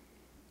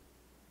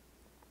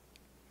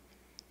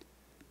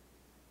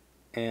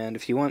 And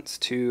if he wants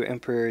to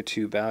Emperor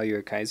to bow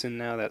your Kaizen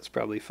now, that's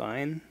probably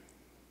fine.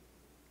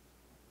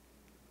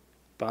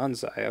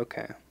 Bonsai,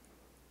 okay.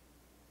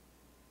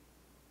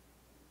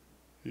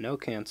 No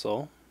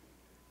cancel.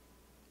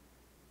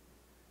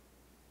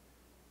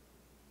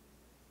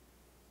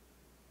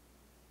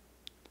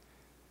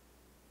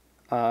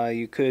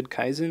 You could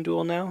Kaizen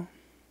duel now.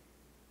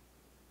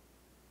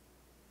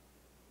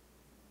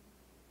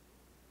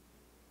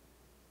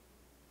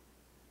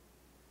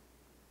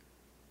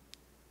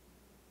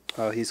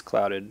 Oh, he's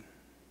clouded.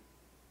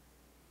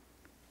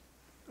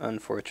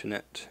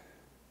 Unfortunate.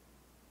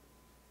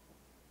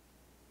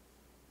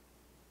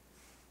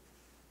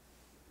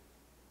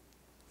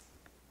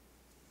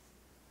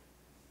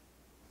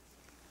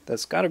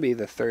 That's got to be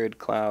the 3rd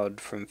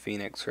cloud from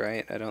Phoenix,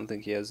 right? I don't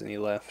think he has any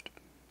left.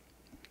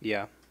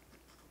 Yeah.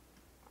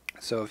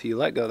 So if you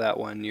let go that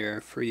one, you're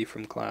free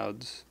from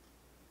clouds.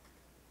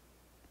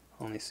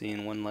 Only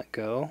seeing 1 let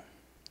go.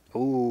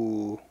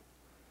 Ooh.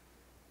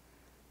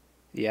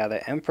 Yeah,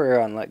 the Emperor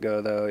on let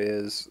go, though,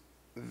 is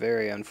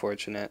very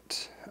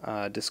unfortunate.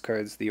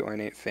 Discards the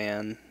Ornate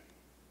Fan.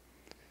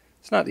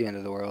 It's not the end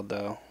of the world,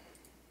 though.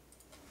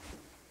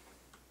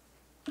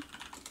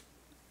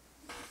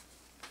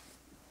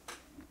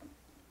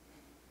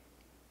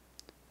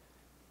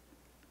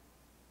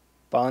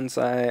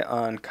 Bonsai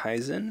on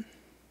Kaizen.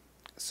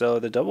 So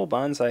the double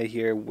Bonsai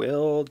here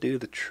will do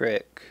the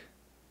trick.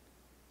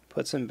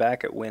 Puts him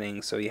back at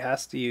winning, so he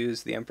has to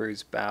use the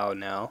Emperor's Bow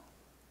now.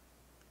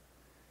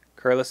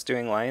 Kirlis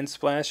doing Lion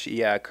Splash?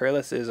 Yeah,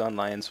 Kirlis is on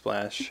Lion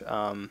Splash.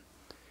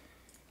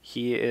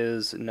 He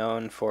is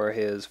known for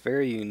his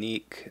very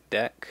unique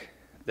deck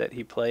that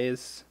he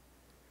plays.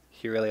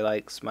 He really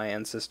likes My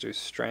Ancestor's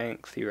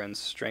Strength. He runs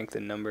Strength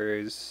in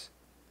Numbers.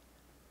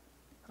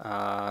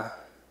 And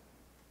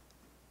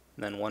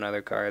then one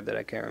other card that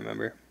I can't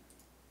remember.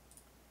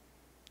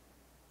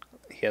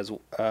 He has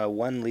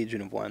one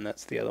Legion of One,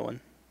 that's the other one.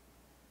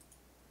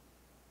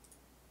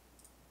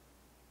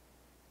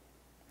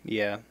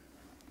 Yeah,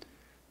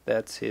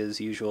 that's his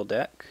usual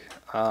deck.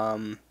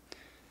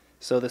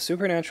 So the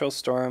Supernatural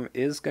Storm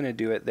is going to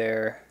do it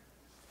there.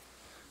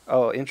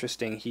 Oh,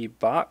 interesting. He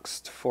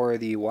boxed for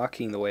the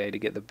Walking the Way to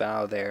get the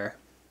bow there.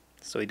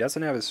 So he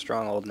doesn't have his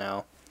Stronghold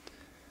now.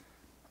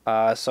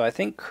 So I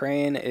think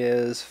Crane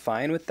is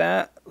fine with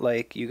that.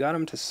 Like, you got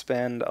him to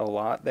spend a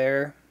lot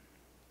there.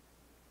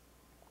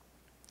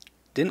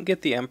 Didn't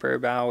get the Emperor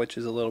bow, which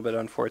is a little bit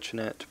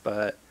unfortunate,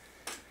 but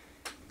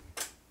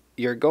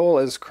your goal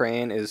as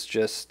Crane is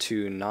just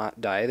to not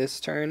die this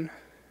turn.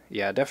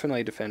 Yeah,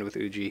 definitely defend with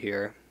Uji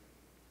here.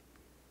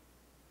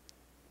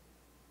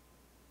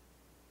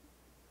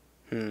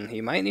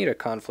 He might need a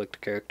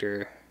conflict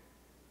character.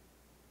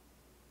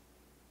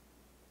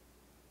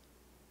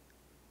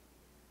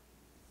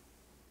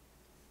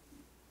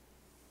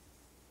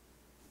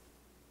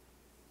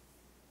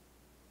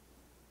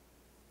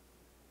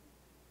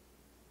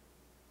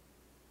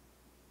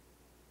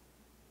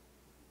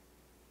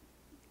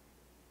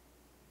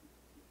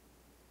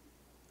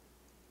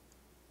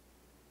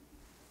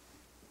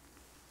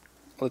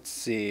 Let's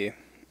see.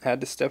 Had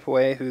to step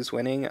away. Who's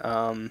winning?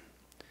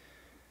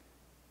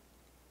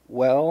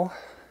 Well,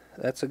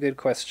 that's a good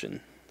question.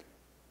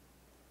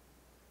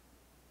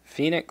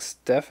 Phoenix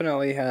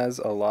definitely has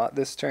a lot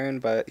this turn,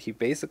 but he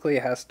basically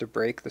has to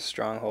break the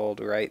Stronghold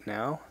right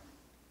now.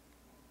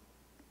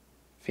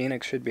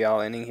 Phoenix should be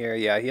all inning here.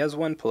 Yeah, he has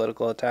one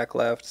political attack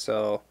left,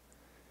 so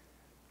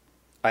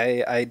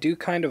I do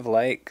kind of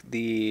like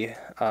the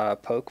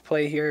poke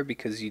play here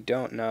because you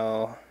don't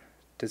know.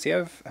 Does he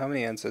have, how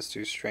many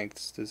Ancestor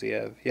Strengths does he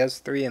have? He has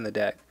 3 in the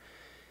deck.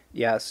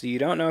 Yeah, so you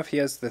don't know if he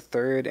has the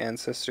 3rd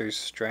Ancestor's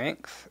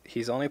Strength.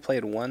 He's only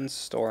played 1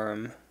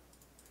 Storm.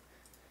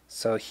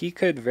 So he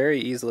could very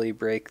easily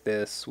break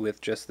this with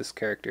just this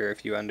character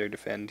if you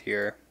under-defend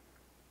here.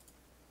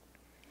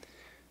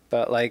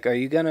 But, like, are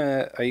you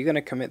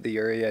gonna commit the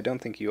Yuri? I don't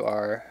think you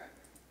are.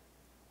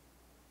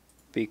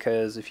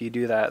 Because if you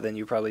do that, then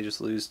you probably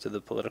just lose to the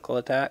political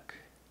attack.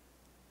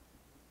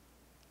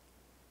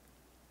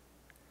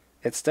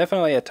 It's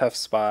definitely a tough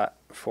spot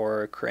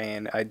for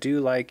Crane. I do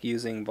like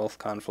using both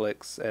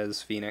conflicts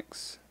as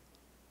Phoenix.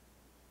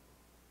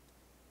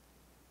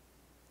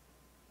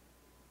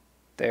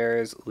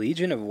 There's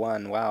Legion of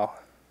One, wow.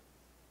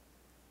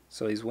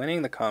 So he's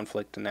winning the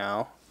conflict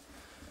now.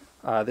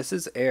 This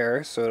is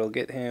air, so it'll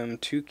get him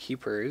 2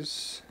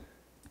 keepers.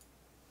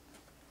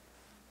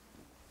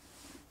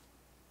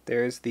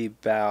 There's the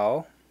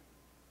bow.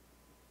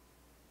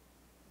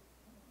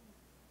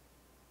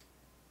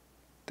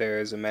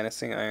 There's a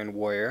menacing Iron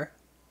Warrior.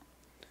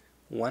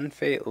 1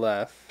 fate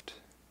left.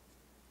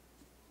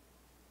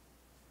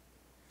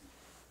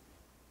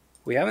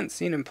 We haven't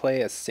seen him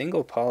play a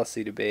single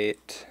policy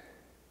debate.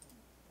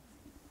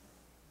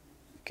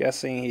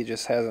 Guessing he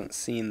just hasn't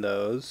seen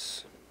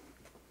those.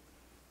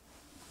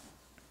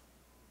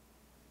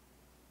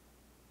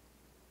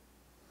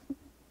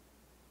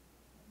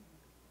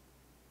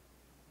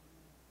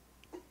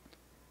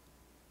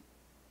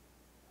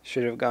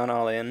 Should have gone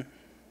all in.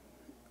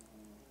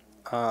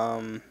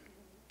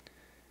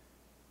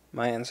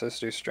 My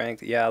Ancestor's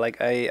Strength. Yeah,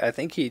 like, I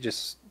think he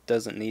just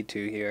doesn't need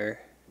to here.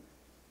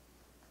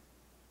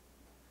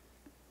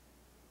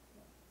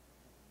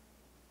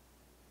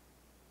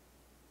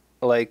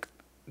 Like,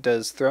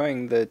 does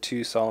throwing the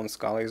 2 Solemn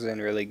Scholars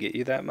in really get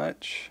you that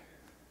much?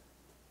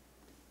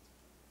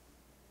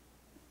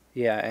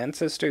 Yeah,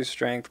 Ancestor's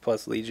Strength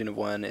plus Legion of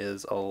One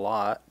is a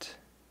lot.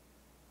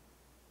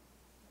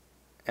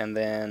 And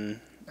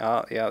then,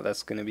 oh, yeah,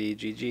 that's going to be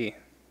GG.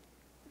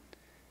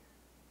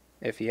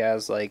 If he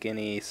has, like,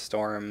 any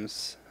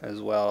storms as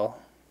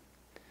well.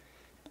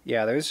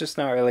 Yeah, there's just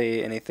not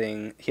really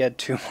anything. He had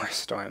 2 more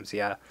storms,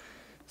 yeah.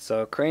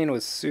 So Crane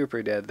was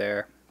super dead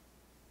there.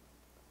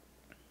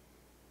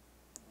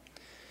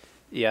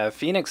 Yeah, if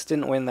Phoenix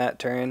didn't win that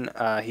turn,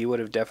 he would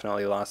have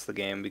definitely lost the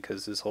game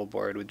because his whole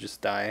board would just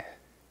die.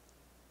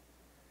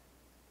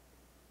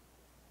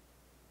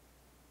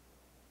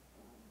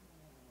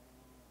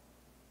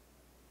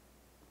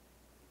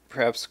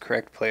 Perhaps the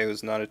correct play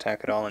was not attack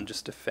at all and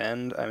just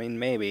defend. I mean,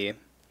 maybe.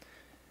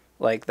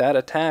 Like, that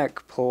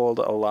attack pulled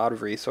a lot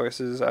of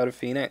resources out of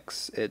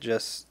Phoenix. He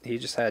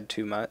just had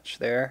too much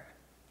there.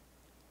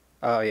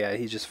 Oh yeah,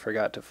 he just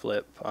forgot to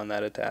flip on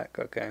that attack.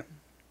 Okay.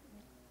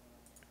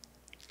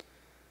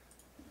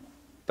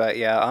 But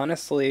yeah,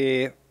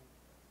 honestly,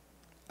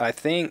 I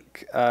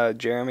think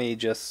Jeremy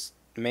just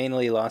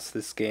mainly lost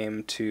this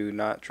game to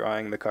not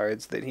drawing the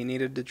cards that he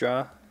needed to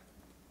draw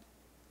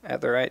at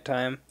the right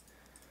time.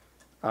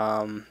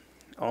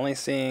 Only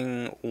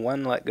seeing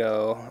 1 let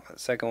go,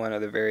 second one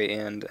at the very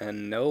end,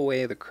 and no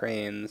way the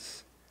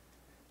Cranes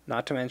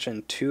Not to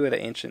mention 2 of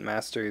the Ancient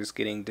Masters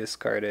getting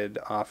discarded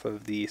off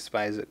of the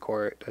Spies at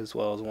Court, as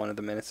well as one of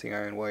the Menacing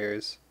Iron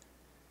Warriors.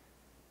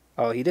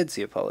 Oh, he did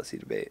see a policy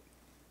debate.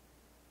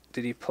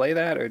 Did he play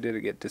that, or did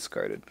it get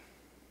discarded?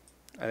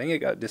 I think it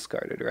got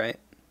discarded, right?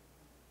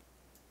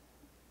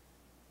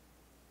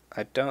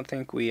 I don't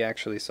think we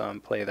actually saw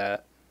him play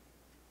that.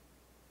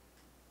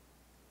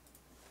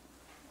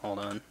 Hold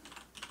on.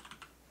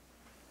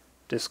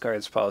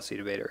 Discards policy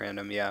debate at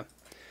random, yeah.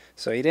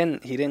 So he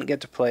didn't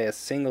get to play a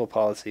single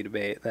policy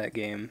debate that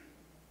game.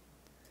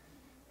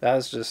 That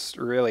was just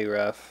really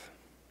rough.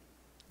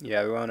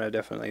 Yeah, Rona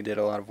definitely did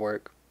a lot of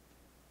work.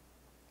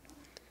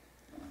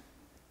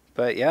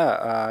 But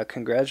yeah,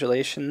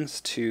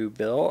 congratulations to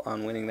Bill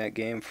on winning that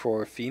game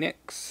for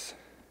Phoenix.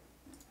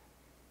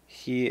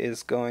 He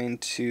is going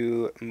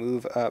to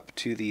move up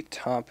to the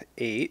top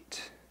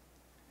 8,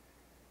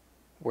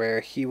 where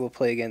he will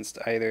play against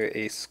either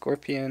a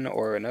Scorpion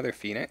or another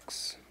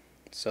Phoenix.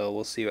 So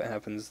we'll see what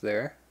happens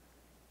there.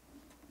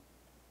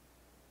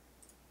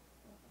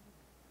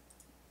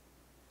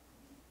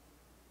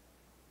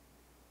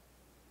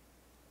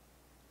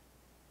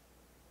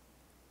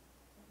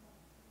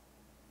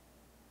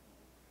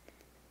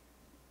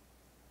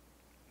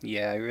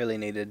 Yeah, I really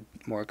needed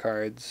more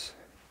cards.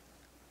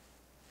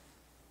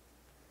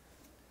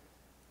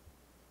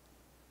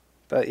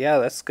 But yeah,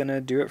 that's gonna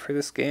do it for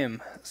this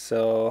game.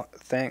 So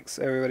thanks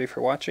everybody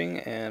for watching,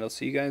 and I'll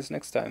see you guys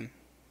next time.